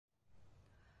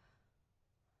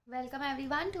Welcome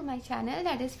everyone to my channel,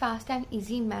 that is Fast and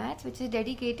Easy Maths, which is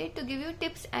dedicated to give you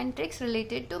tips and tricks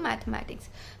related to mathematics.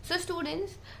 So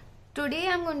students, today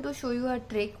I am going to show you a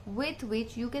trick with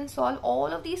which you can solve all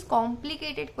of these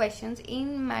complicated questions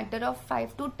in matter of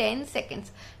 5 to 10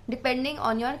 seconds depending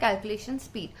on your calculation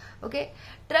speed. Okay,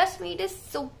 trust me, it is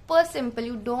super simple.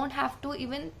 You don't have to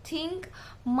even think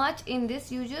much in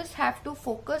this. You just have to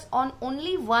focus on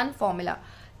only one formula.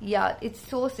 Yeah, it's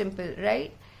so simple,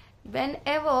 right?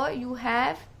 Whenever you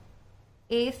have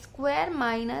a square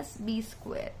minus b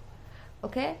square,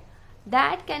 okay,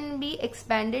 that can be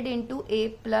expanded into a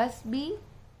plus b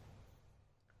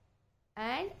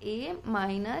and a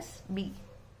minus b.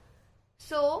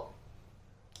 So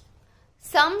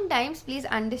sometimes please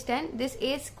understand, this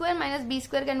a square minus b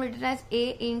square can be written as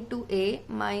a into a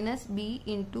minus b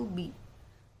into b.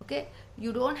 Okay,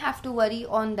 you don't have to worry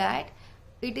on that.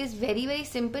 It is very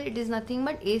simple. It is nothing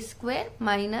but a square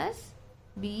minus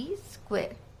b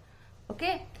square.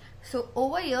 Okay, so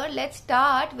over here let's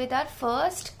start with our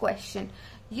first question.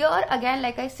 Here again,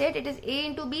 like I said, it is a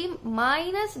into b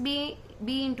minus b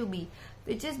into b,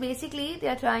 which is basically they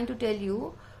are trying to tell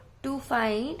you to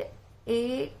find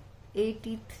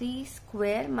 883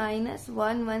 square minus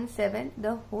 117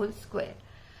 the whole square.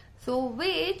 So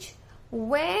which,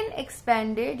 when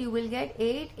expanded, you will get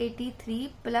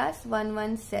 883 plus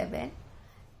 117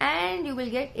 and you will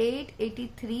get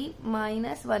 883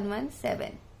 minus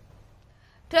 117.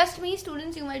 Trust me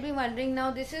students, you might be wondering, now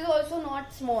this is also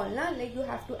not small, na? Like you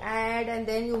have to add and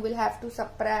then you will have to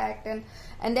subtract and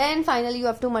then finally you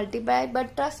have to multiply.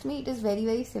 But trust me, it is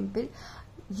very simple.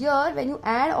 Here when you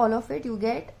add all of it, you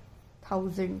get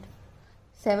 1000.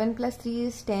 7 plus 3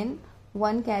 is 10.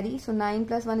 1 carry, so 9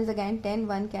 plus 1 is again 10,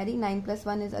 1 carry, 9 plus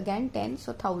 1 is again 10,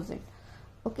 so 1000.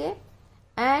 Okay,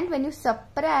 and when you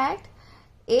subtract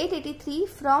 883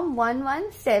 from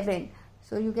 117,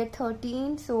 so you get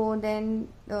 13, so then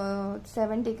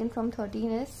 7 taken from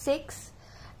 13 is 6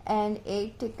 and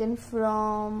 8 taken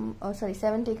from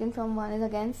 7 taken from 1 is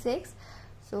again 6,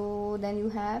 so then you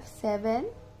have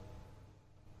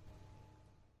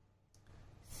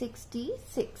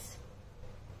 766.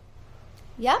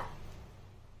 Yeah.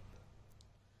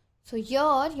 So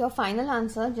here your final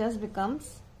answer just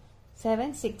becomes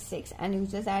 766 and you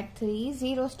just add 3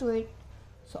 zeros to it.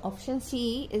 So option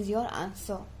C is your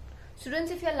answer.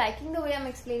 Students, if you are liking the way I am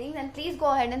explaining, then please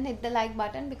go ahead and hit the like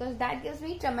button, because that gives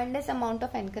me tremendous amount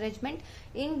of encouragement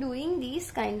in doing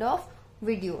these kind of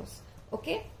videos.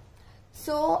 Okay.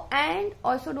 So, and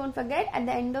also don't forget, at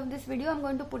the end of this video I am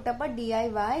going to put up a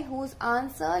DIY whose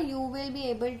answer you will be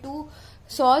able to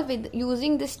solve with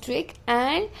using this trick,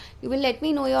 and you will let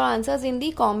me know your answers in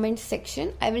the comment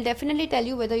section. I will definitely tell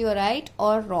you whether you are right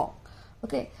or wrong.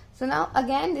 Okay, so now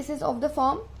again this is of the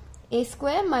form a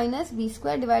square minus b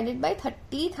square divided by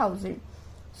 30,000.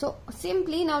 So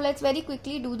simply now let's very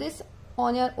quickly do this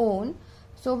on your own.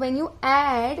 So when you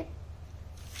add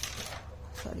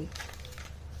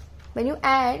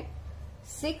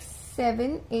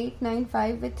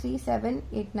 67895 with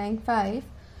 37895,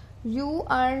 you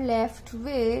are left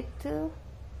with, there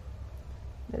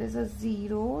is a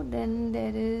 0, then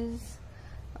there is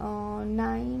 9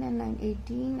 and 9,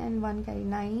 18 and 1 carry,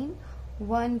 9,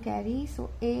 1 carry, so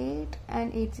 8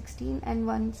 and 8, 16 and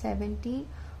 1, 17,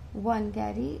 1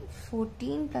 carry,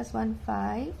 14 plus 1,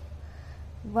 5,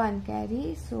 1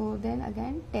 carry, so then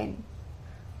again 10,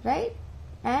 right?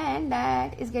 And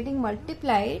that is getting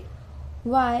multiplied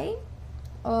by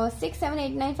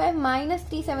 67895 minus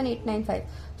 37895.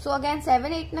 So again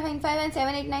 7895 and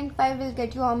 7895 will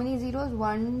get you how many zeros?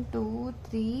 1, 2,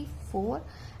 3, 4,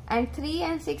 and 3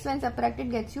 and 6 when subtracted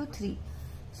gets you 3.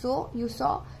 So you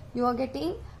saw you are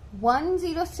getting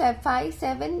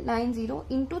 105790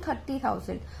 into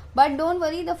 30,000. But don't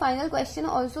worry, the final question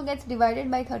also gets divided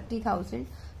by 30,000.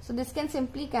 So this can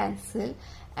simply cancel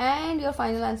and your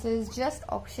final answer is just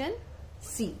option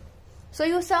C. So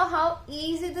you saw how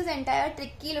easy this entire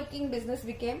tricky looking business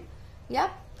became. Yeah.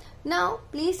 Now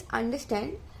please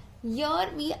understand, here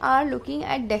we are looking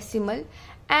at decimal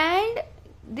and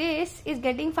this is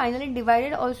getting finally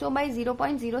divided also by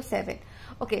 0.07.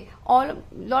 Okay,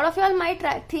 lot of y'all might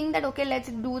think that okay, let's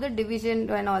do the division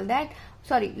and all that.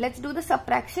 Sorry, let's do the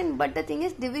subtraction, but the thing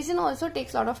is division also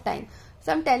takes a lot of time.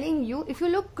 So I'm telling you, if you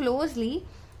look closely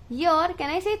here,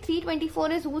 can I say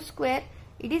 324 is whose square?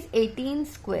 It is 18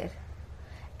 square.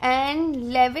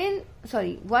 And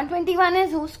 121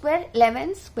 is whose square?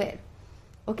 11 square.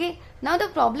 Okay, now the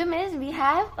problem is we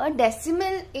have a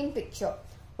decimal in picture.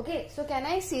 Okay, so can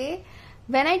I say,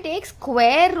 when I take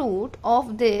square root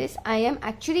of this, I am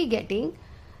actually getting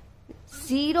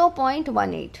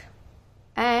 0.18.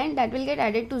 and that will get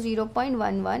added to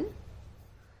 0.11.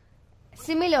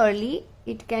 Similarly,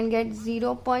 it can get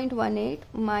 0.18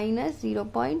 minus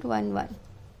 0.11.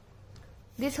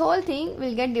 This whole thing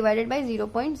will get divided by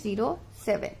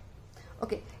 0.07.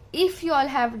 Okay, if you all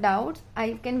have doubts,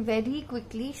 I can very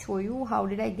quickly show you how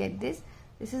did I get this.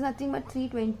 This is nothing but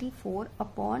 324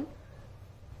 upon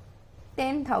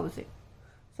 10,000.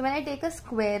 So when I take a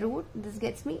square root, this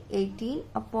gets me 18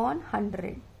 upon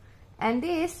 100. And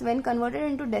this, when converted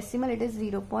into decimal, it is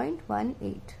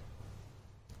 0.18.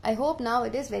 I hope now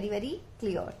it is very, very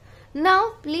clear.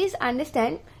 Now, please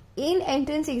understand, in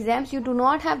entrance exams, you do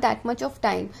not have that much of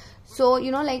time. So,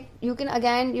 like you can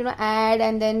again, add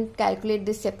and then calculate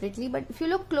this separately. But if you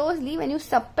look closely, when you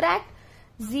subtract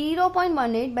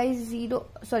 0.18 by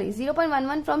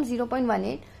 0.11 from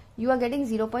 0.18, you are getting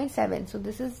 0.7. So,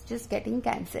 this is just getting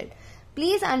cancelled.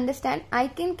 Please understand, I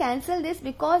can cancel this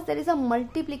because there is a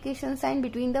multiplication sign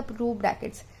between the two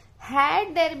brackets.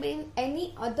 Had there been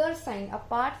any other sign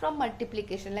apart from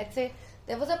multiplication, let's say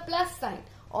there was a plus sign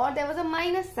or there was a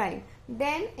minus sign,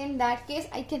 then in that case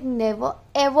I can never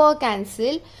ever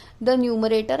cancel the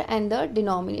numerator and the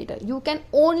denominator. You can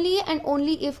only and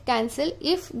only if cancel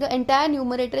if the entire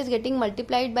numerator is getting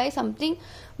multiplied by something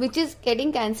which is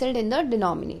getting cancelled in the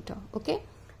denominator. Okay,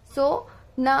 so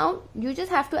now you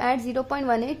just have to add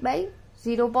 0.18 by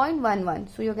 0.11.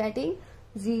 So you're getting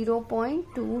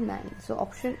 0.29. So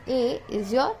option A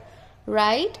is your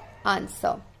right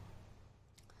answer.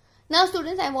 Now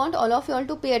students, I want all of you all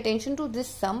to pay attention to this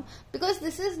sum because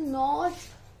this is not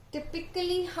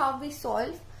typically how we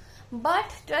solve,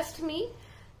 but trust me,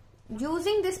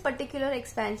 using this particular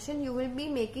expansion you will be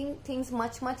making things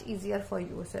much easier for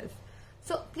yourself.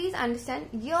 So please understand,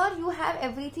 here you have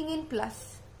everything in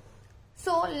plus.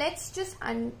 So let's just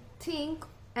think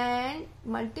and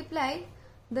multiply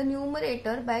the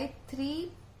numerator by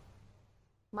 3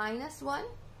 minus 1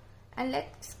 and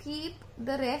let's keep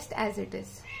the rest as it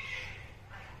is.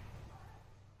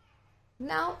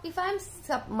 Now if I am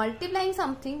multiplying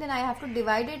something, then I have to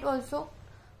divide it also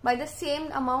by the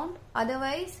same amount,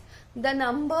 otherwise the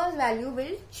number's value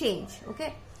will change.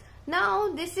 Okay, now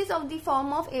this is of the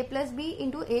form of a plus b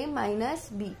into a minus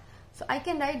b. So I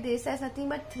can write this as nothing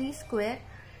but 3 square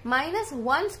minus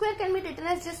 1 square can be written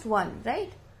as just 1,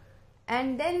 right?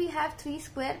 And then we have 3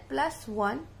 square plus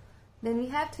 1. Then we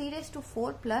have 3 raised to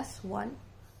 4 plus 1.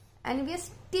 And we are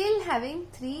still having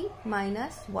 3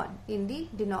 minus 1 in the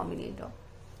denominator.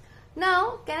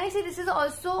 Now, can I say this is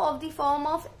also of the form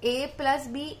of a plus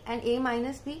b and a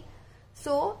minus b?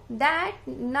 So that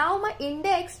now my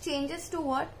index changes to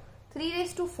what? 3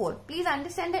 raised to 4. Please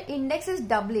understand that index is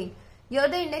doubling. Here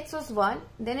the index was 1,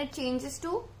 then it changes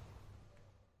to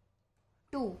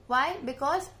 2. Why?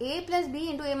 Because a plus b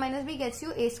into a minus b gets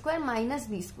you a square minus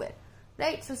b square.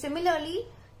 Right? So similarly,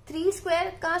 3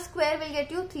 square ka square will get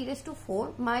you 3 raised to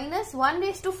 4 minus 1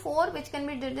 raised to 4, which can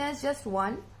be written as just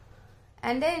 1.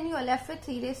 And then you are left with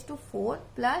 3 raised to 4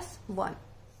 plus 1.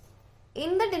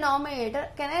 In the denominator,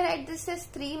 can I write this as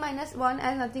 3 minus 1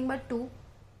 as nothing but 2?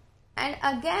 And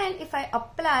again, if I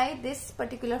apply this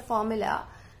particular formula,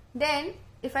 then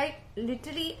if I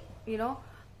literally,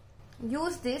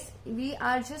 use this, we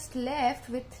are just left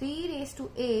with 3 raised to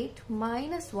 8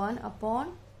 minus 1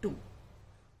 upon 2.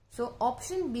 So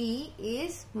option B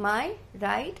is my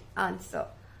right answer.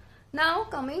 Now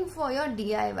coming for your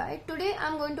DIY, today I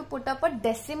am going to put up a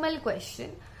decimal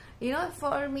question.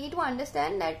 For me to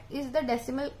understand that is the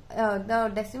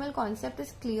decimal concept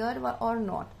is clear or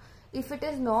not. If it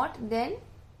is not, then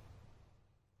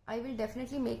I will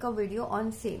definitely make a video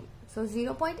on same. So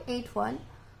 0.81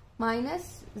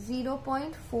 minus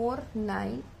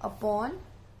 0.49 upon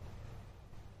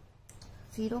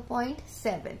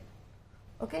 0.7.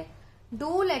 Okay, do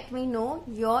let me know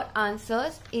your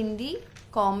answers in the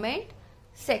comment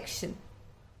section.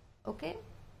 Okay,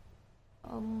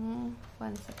 1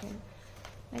 second,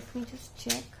 let me just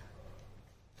check.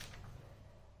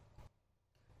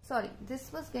 Sorry,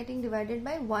 this was getting divided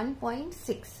by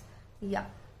 1.6. Yeah,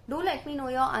 do let me know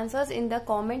your answers in the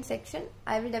comment section.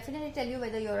 I will definitely tell you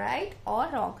whether you're right or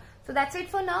wrong. So that's it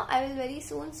for now. I will very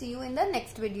soon see you in the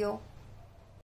next video.